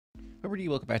Everybody,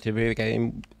 welcome back to a video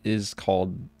game is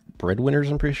called Breadwinners,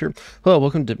 I'm pretty sure. Hello,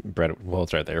 welcome to well,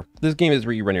 it's right there. This game is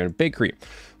where you run your own bakery.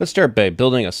 Let's start by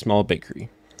building a small bakery.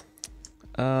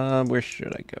 Where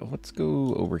should I go? Let's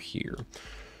go over here.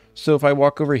 So if I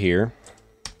walk over here,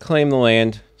 claim the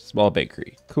land, small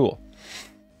bakery. Cool.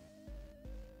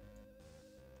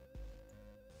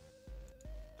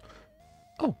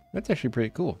 Oh, that's actually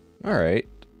pretty cool. All right.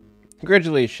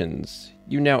 Congratulations.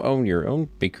 You now own your own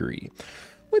bakery.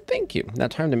 Well, thank you. Now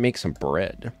time to make some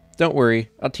bread. Don't worry,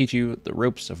 I'll teach you the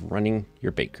ropes of running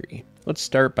your bakery. Let's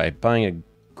start by buying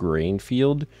a grain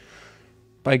field.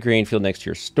 Buy a grain field next to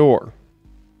your store.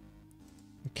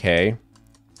 Okay.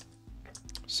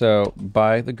 So,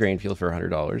 buy the grain field for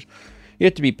 $100. You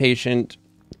have to be patient.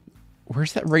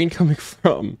 Where's that rain coming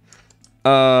from?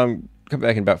 Come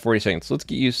back in about 40 seconds. Let's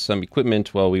get you some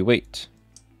equipment while we wait.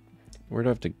 Where do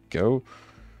I have to go?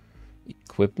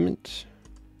 Equipment.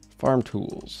 Farm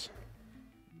tools.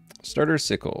 Starter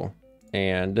sickle.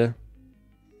 And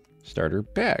starter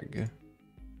bag.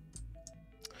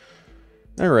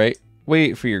 Alright.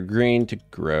 Wait for your grain to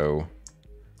grow.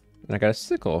 And I got a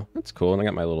sickle. That's cool. And I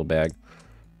got my little bag.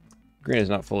 Grain is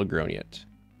not fully grown yet.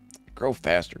 Grow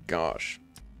faster. Gosh.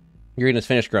 Your grain is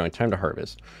finished growing. Time to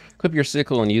harvest. Clip your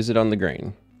sickle and use it on the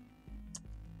grain.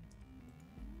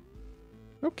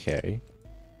 Okay.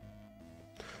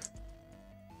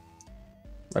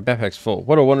 My backpack's full.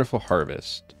 What a wonderful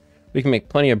harvest. We can make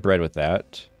plenty of bread with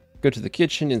that. Go to the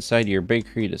kitchen inside your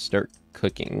bakery to start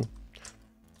cooking.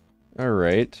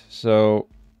 Alright, so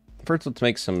first let's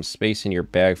make some space in your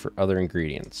bag for other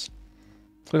ingredients.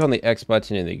 Click on the X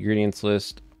button in the ingredients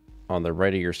list on the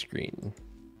right of your screen.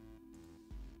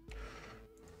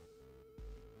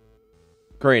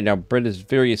 Great, now bread is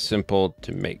very simple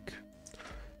to make.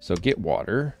 So get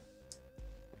water.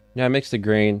 Now mix the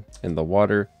grain and the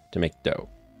water to make dough.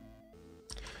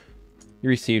 You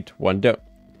received one dough.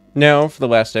 Now, for the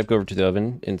last step, go over to the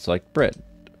oven and select bread.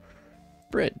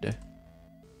 Bread.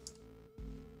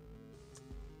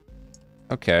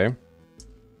 Okay.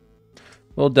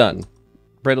 Well done.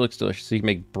 Bread looks delicious. So you can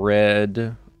make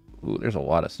bread. Ooh, there's a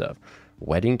lot of stuff.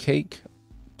 Wedding cake.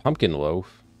 Pumpkin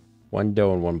loaf. One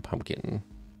dough and one pumpkin.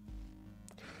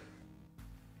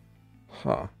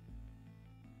 Huh.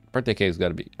 Birthday cake's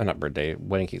gotta be... not birthday.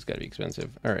 Wedding cake's gotta be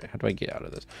expensive. Alright, how do I get out of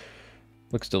this?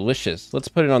 Looks delicious. Let's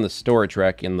put it on the storage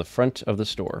rack in the front of the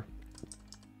store.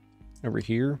 Over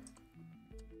here.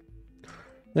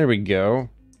 There we go.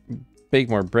 Bake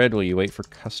more bread while you wait for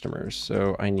customers.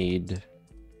 So I need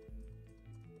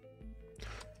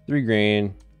 3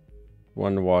 grain,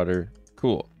 1 water.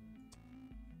 Cool.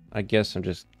 I guess I'm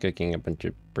just cooking a bunch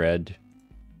of bread.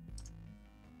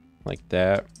 Like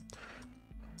that.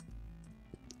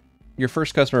 Your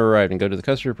first customer arrived and go to the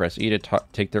customer, press E to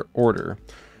take their order.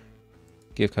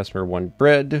 Give customer 1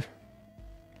 bread.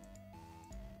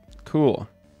 Cool.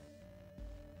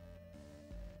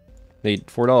 Made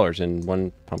 $4 and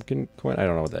 1 pumpkin coin. I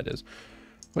don't know what that is.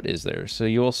 What is there? So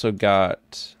you also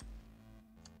got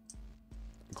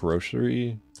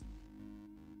grocery.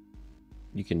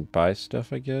 You can buy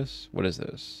stuff, I guess. What is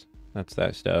this? That's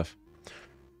that stuff.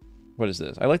 What is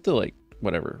this? I like the, like,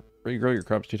 whatever. Where you grow your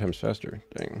crops 2 times faster.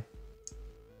 Dang.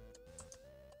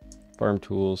 Farm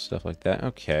tools, stuff like that.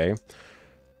 Okay.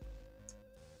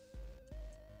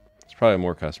 Probably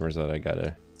more customers that I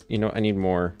gotta... You know, I need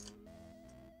more...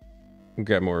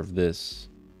 Grab more of this.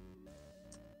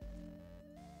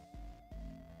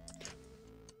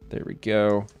 There we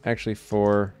go. Actually,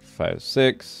 4, 5,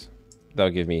 6.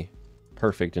 That'll give me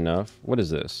perfect enough. What is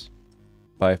this?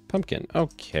 Buy pumpkin.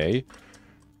 Okay.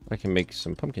 I can make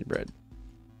some pumpkin bread.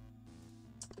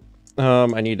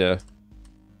 I need to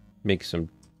make some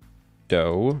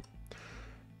dough.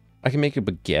 I can make a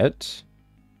baguette.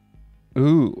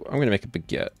 Ooh, I'm going to make a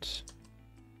baguette.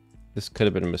 This could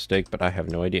have been a mistake, but I have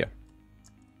no idea.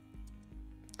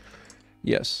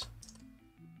 Yes.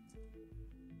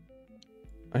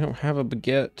 I don't have a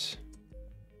baguette.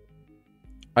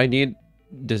 I need...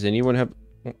 Does anyone have...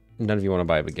 None of you want to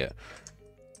buy a baguette.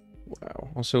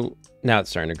 Wow. Also, now it's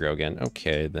starting to grow again.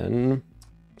 Okay, then...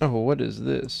 Oh, what is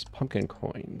this? Pumpkin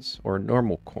coins. Or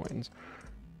normal coins.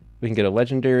 We can get a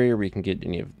legendary, or we can get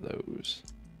any of those.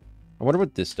 I wonder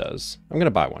what this does. I'm going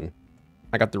to buy one.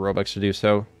 I got the Robux to do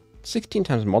so. 16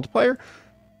 times multiplier?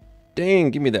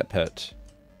 Dang, give me that pet.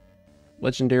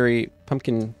 Legendary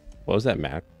pumpkin... What was that,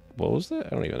 What was that? I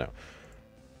don't even know.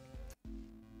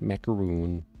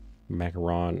 Macaroon.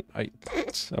 Macaron. I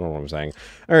don't know what I'm saying.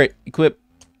 Alright, equip.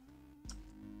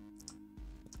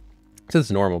 It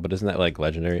says normal, but isn't that like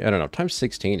legendary? I don't know. Times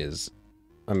 16 is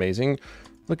amazing.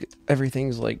 Look,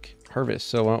 everything's like harvest.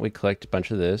 So why don't we collect a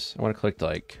bunch of this? I want to collect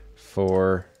like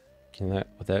 4.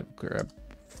 Would that grab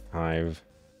 5?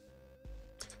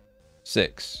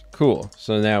 6. Cool.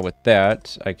 So now with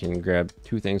that, I can grab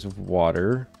 2 things of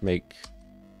water, make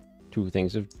 2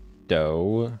 things of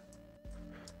dough,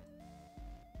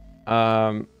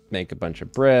 make a bunch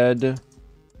of bread,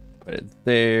 put it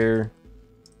there.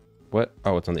 What?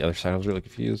 Oh, it's on the other side. I was really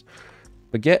confused.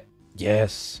 Baguette.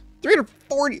 Yes.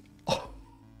 340. Oh.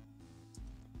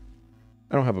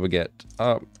 I don't have a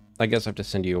baguette. I guess I have to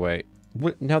send you away.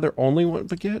 What? Now they're only 1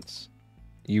 baguettes?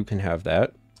 You can have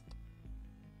that.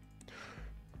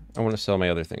 I want to sell my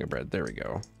other thing of bread. There we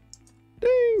go.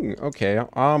 Dang. Okay. I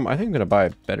think I'm going to buy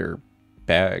a better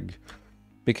bag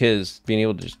because being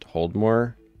able to just hold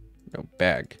more. No,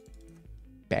 bag.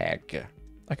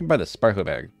 I can buy the sparkling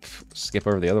bag. Pff, skip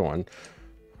over the other one.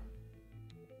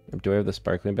 Do I have the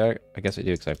sparkling bag? I guess I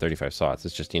do because I have 35 slots.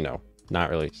 It's just, you know, not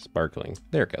really sparkling.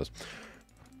 There it goes.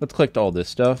 Let's collect all this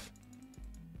stuff.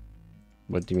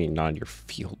 What do you mean, not in your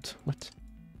field? What?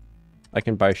 I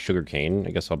can buy sugarcane.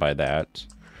 I guess I'll buy that.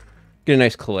 Get a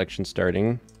nice collection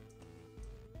starting.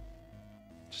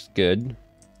 Just good.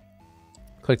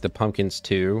 Collect the pumpkins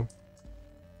too.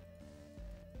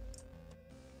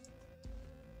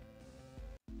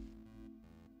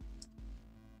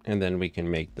 And then we can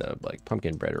make the like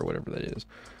pumpkin bread or whatever that is.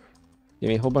 Give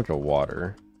me a whole bunch of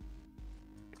water.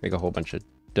 Make a whole bunch of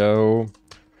dough.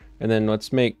 And then I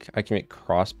can make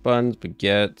cross buns,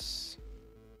 baguettes.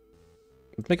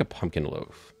 Let's make a pumpkin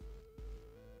loaf.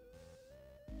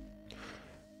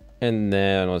 And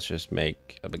then let's just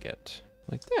make a baguette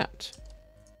like that.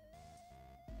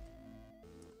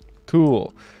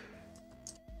 Cool.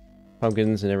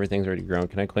 Pumpkins and everything's already grown.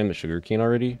 Can I claim the sugarcane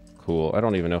already? Cool. I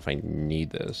don't even know if I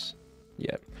need this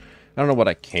yet. I don't know what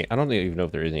I can't. I don't even know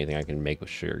if there is anything I can make with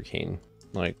sugarcane.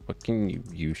 Like, what can you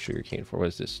use sugarcane for? What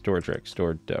is this? Storage rack,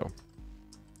 stored dough.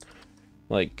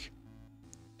 Like,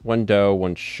 1 dough,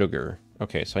 1 sugar.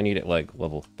 Okay, so I need it like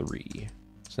level 3.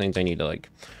 So that means I need to like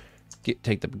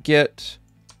take the baguette,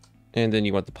 and then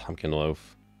you want the pumpkin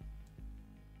loaf.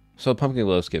 So pumpkin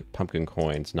loaves give pumpkin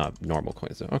coins, not normal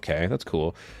coins though. Okay, that's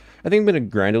cool. I think I'm gonna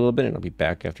grind a little bit and I'll be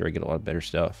back after I get a lot of better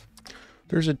stuff.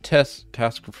 There's a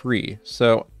task for free.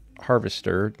 So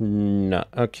harvester, no,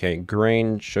 okay,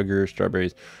 grain, sugar,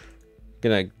 strawberries.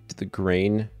 Gonna do the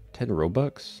grain, 10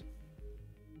 Robux.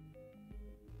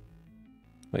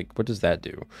 Like, what does that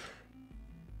do?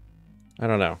 I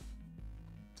don't know.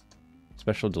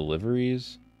 Special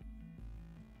deliveries.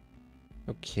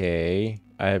 Okay,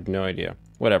 I have no idea.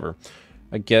 Whatever.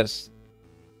 I guess,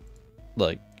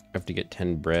 like, I have to get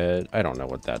 10 bread. I don't know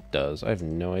what that does. I have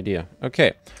no idea.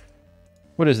 Okay.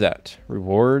 What is that?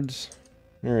 Rewards?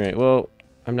 All right, well,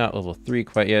 I'm not level 3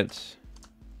 quite yet.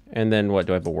 And then what,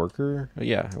 do I have a worker? Oh,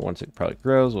 yeah, once it probably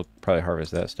grows, we'll probably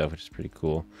harvest that stuff, which is pretty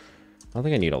cool. I don't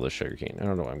think I need all this sugarcane. I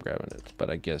don't know why I'm grabbing it, but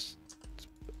I guess it's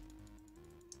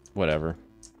whatever.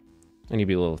 I need to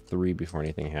be level 3 before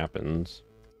anything happens.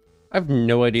 I have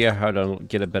no idea how to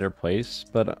get a better place,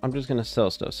 but I'm just going to sell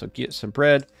stuff. So get some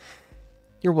bread.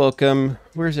 You're welcome.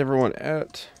 Where's everyone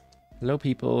at? Hello,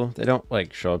 people. They don't,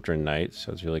 like, show up during night,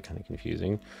 so it's really kind of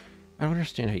confusing. I don't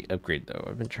understand how you upgrade, though.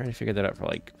 I've been trying to figure that out for,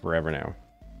 like, forever now.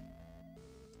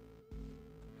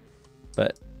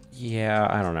 But, yeah,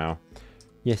 I don't know.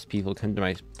 Yes, people, come to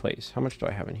my place. How much do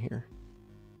I have in here?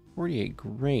 48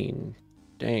 grain.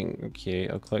 Dang, okay,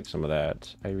 I'll collect some of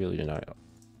that. I really do not.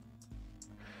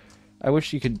 I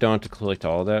wish you could don't to collect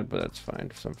all of that, but that's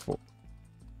fine. Some for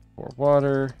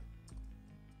water.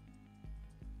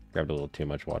 Grabbed a little too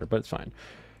much water, but it's fine.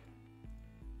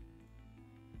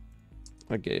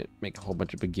 Okay, make a whole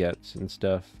bunch of baguettes and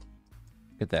stuff.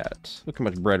 Look at that. Look how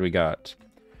much bread we got.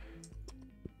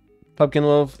 Pumpkin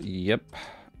loaf, yep.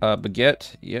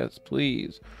 Baguette, yes,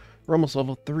 please. We're almost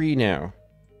level 3 now.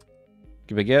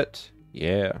 Baguette,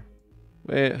 yeah.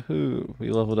 Woohoo, we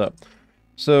leveled up.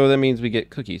 So that means we get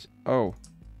cookies. Oh,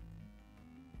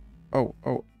 I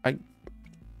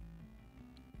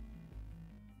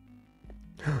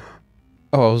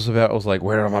was like,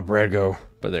 where did all my bread go?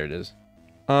 But there it is.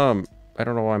 I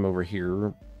don't know why I'm over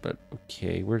here, but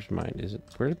okay, where's mine?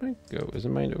 Where did mine go?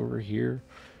 Isn't mine over here?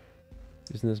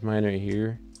 Isn't this mine right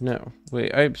here? No,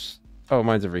 wait, oh,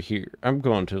 mine's over here. I'm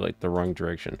going to like the wrong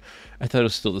direction. I thought it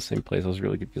was still the same place. I was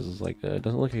really confused. It was like, it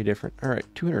doesn't look any different. All right,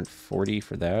 240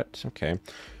 for that. Okay.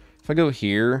 If I go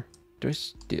here,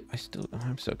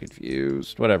 I'm so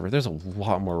confused. Whatever. There's a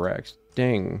lot more racks.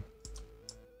 Dang.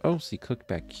 Oh, see, cook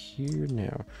back here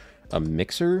now. A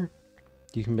mixer.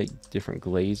 You can make different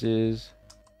glazes.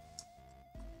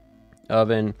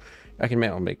 Oven.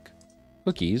 I'll make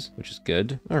cookies, which is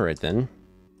good. All right, then.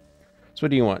 So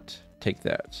what do you want? Take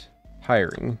that.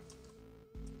 Hiring.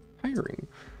 hiring.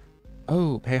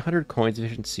 Oh, pay 100 coins,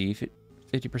 efficiency,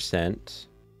 50%.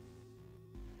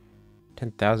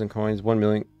 10,000 coins, 1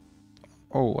 million.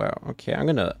 Oh, wow. Okay, I'm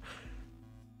gonna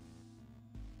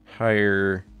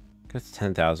hire... That's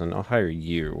 10,000. I'll hire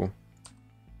you.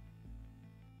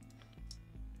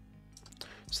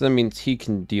 So that means he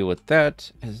can deal with that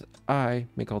as I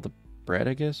make all the bread,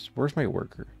 I guess. Where's my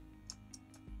worker?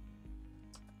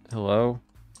 Hello?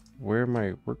 Where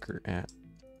my worker at?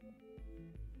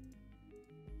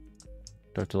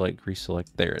 Do I have to like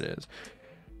reselect? There it is.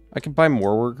 I can buy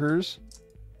more workers.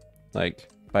 Like,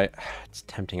 it's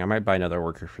tempting. I might buy another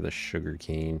worker for the sugar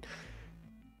cane.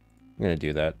 I'm gonna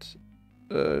do that.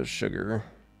 Sugar.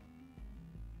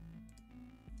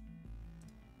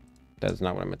 That's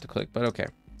not what I meant to click, but okay.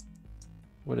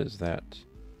 What is that?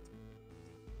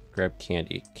 Grab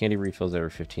candy. Candy refills every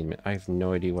 15 minutes. I have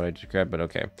no idea what I just grabbed, but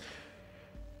okay.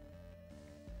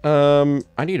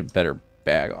 I need a better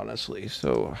bag, honestly.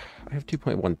 So I have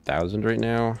 2.1 thousand right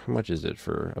now. How much is it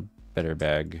for a better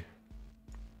bag?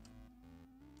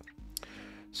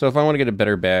 So if I want to get a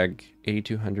better bag,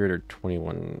 8,200 or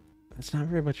 21. That's not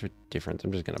very much of a difference.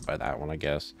 I'm just gonna buy that one, I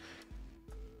guess.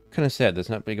 Kind of sad. There's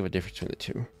not big of a difference between the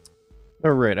two.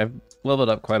 All right, I've leveled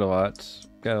up quite a lot.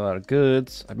 Got a lot of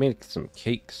goods. I made some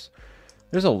cakes.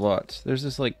 There's a lot. There's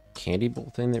this like candy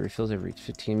bowl thing that refills every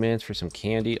 15 minutes for some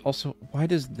candy. Also, why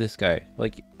does this guy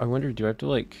like? I wonder, do I have to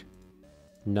like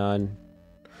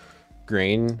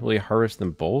grain? Will he harvest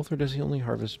them both, or does he only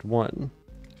harvest one?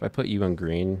 If I put you on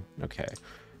green, okay.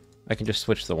 I can just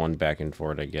switch the one back and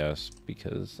forth, I guess,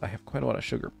 because I have quite a lot of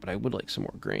sugar, but I would like some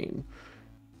more grain.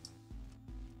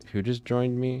 Who just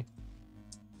joined me?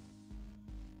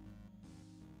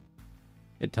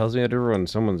 It tells me that when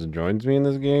someone joins me in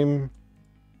this game.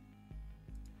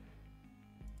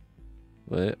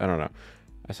 What? I don't know.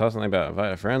 I saw something about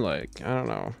invite a friend, like, I don't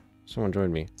know. Someone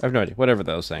joined me. I have no idea. Whatever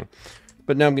that was saying.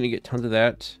 But now I'm going to get tons of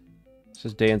that. It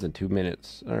says day ends in 2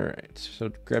 minutes. Alright,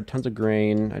 so grab tons of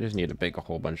grain. I just need to bake a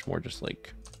whole bunch more, just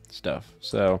like stuff.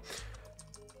 So,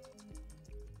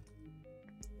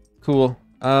 cool.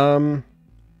 I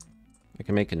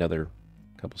can make another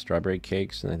couple strawberry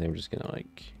cakes, and I think I'm just gonna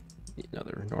like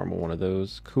another normal one of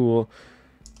those. Cool.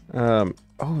 Oh,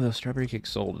 those strawberry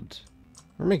cakes sold.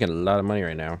 We're making a lot of money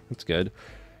right now. That's good.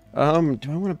 Do I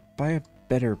want to buy a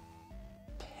better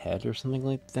pet or something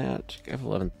like that? I have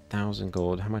 11,000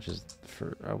 gold. How much is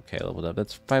for... Okay, leveled up.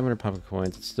 That's 500 pumpkin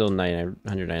coins. It's still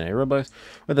 199 Robux.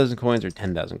 1,000 coins or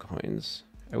 10,000 coins.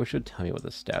 I wish it would tell me what the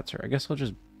stats are. I guess I'll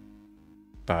just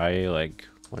buy, like,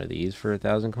 one of these for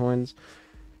 1,000 coins.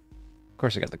 Of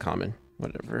course I got the common.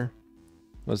 Whatever.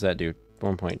 What does that do?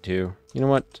 1.2. You know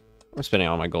what? I'm spending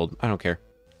all my gold. I don't care.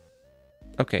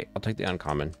 Okay, I'll take the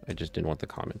uncommon. I just didn't want the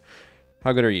common.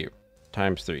 How good are you?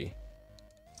 ×3.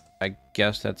 I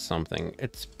guess that's something.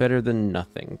 It's better than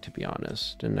nothing, to be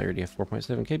honest. And I already have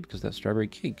 4.7k because that strawberry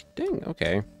cake. Dang,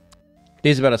 okay.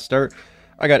 Day's about to start.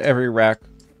 I got every rack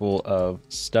full of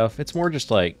stuff. It's more just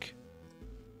like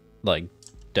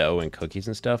dough and cookies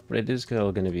and stuff, but it is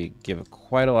still going to be give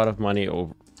quite a lot of money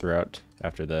over throughout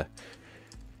after the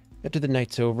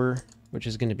night's over, which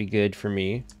is going to be good for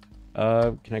me.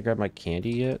 Can I grab my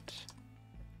candy yet?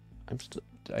 I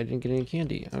didn't get any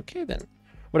candy. Okay then.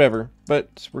 Whatever.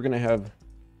 But we're gonna have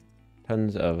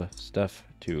tons of stuff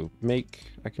to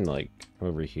make. I can like come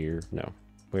over here. No.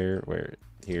 Where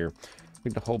here.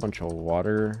 Make a whole bunch of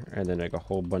water and then like a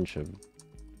whole bunch of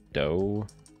dough.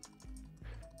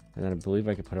 And then I believe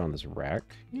I could put it on this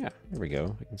rack. Yeah, there we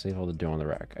go. I can save all the dough on the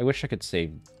rack. I wish I could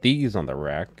save these on the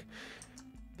rack.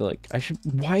 But like, I should...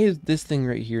 Why is this thing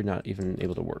right here not even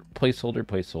able to work? Placeholder,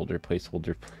 placeholder,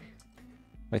 placeholder.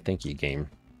 Why, thank you, game.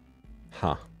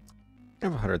 Huh. I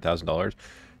have $100,000. I think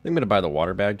I'm going to buy the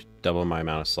water bag to double my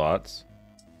amount of slots.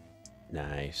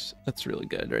 Nice. That's really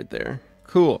good right there.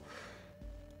 Cool.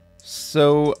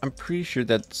 So, I'm pretty sure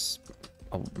that's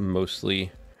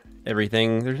mostly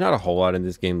everything. There's not a whole lot in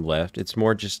this game left. It's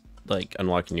more just like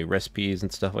unlocking new recipes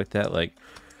and stuff like that. Like,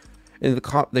 in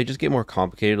they just get more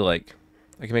complicated. Like,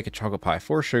 I can make a chocolate pie,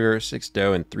 4 sugar, 6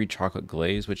 dough, and 3 chocolate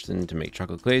glaze, which then to make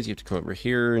chocolate glaze, you have to come over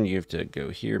here, and you have to go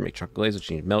here, make chocolate glaze, which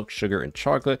you need milk, sugar, and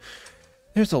chocolate.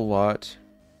 There's a lot.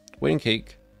 Wedding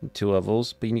cake, 2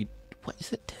 levels, but you need, what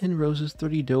is it, 10 roses,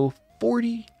 30 dough,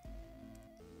 40?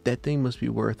 That thing must be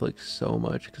worth, like, so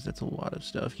much, because that's a lot of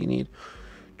stuff you need.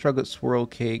 Chocolate swirl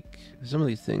cake. Some of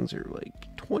these things are,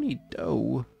 like, 20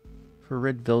 dough for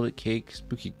red velvet cake,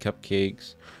 spooky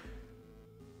cupcakes.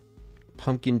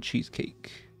 Pumpkin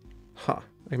cheesecake. Huh.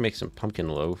 I can make some pumpkin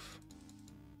loaf.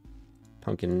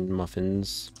 Pumpkin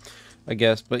muffins, I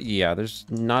guess. But yeah, there's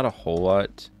not a whole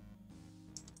lot,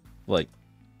 like,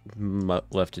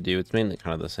 left to do. It's mainly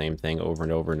kind of the same thing over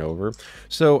and over and over.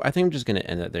 So I think I'm just going to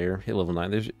end it there. Hit level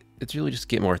 9. It's really just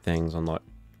get more things unlocked.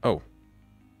 Oh.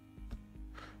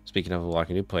 Speaking of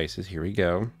unlocking new places, here we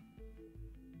go.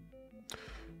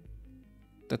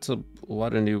 That's a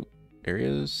lot of new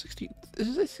areas. 60.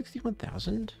 Is it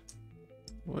 61,000?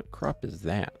 What crop is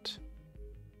that?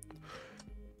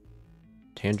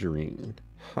 Tangerine.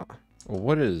 Huh. Well,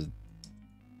 what is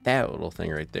that little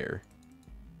thing right there?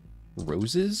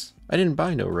 Roses? I didn't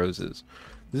buy no roses.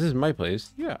 This is my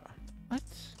place. Yeah. What?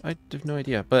 I have no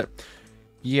idea. But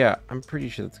yeah, I'm pretty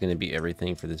sure that's going to be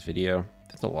everything for this video.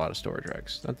 That's a lot of storage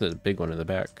racks. That's the big one in the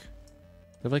back.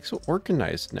 They're like so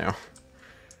organized now.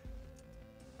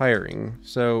 Hiring.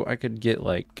 So I could get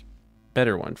like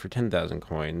better one for 10,000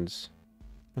 coins.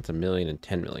 That's 1 million and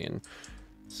 10 million.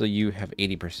 So you have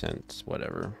 80%,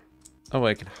 whatever. Oh,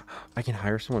 I can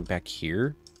hire someone back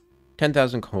here.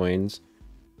 10,000 coins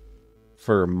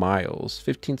for miles.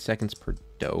 15 seconds per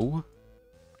dough.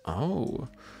 Oh,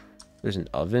 there's an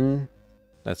oven.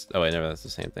 Oh, I know that's the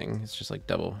same thing. It's just like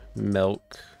double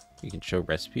milk. You can show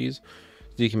recipes.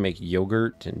 So you can make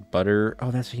yogurt and butter.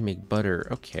 Oh, that's how you make butter.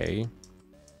 Okay.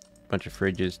 Bunch of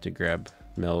fridges to grab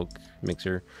milk,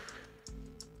 mixer.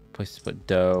 Place to put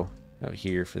dough out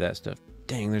here for that stuff.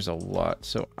 Dang, there's a lot.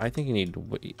 So I think you need to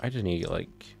wait. I just need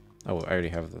like, oh, I already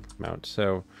have the amount.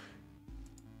 So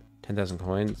 10,000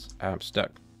 coins. I'm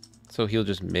stuck. So he'll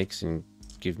just mix and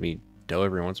give me dough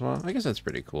every once in a while. I guess that's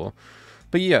pretty cool.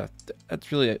 But yeah,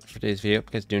 that's really it for today's video. If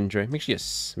you guys do enjoy, make sure you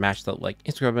smash that like,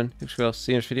 Instagram button.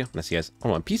 See you in the next video. And I'll see you guys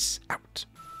on one. Peace out.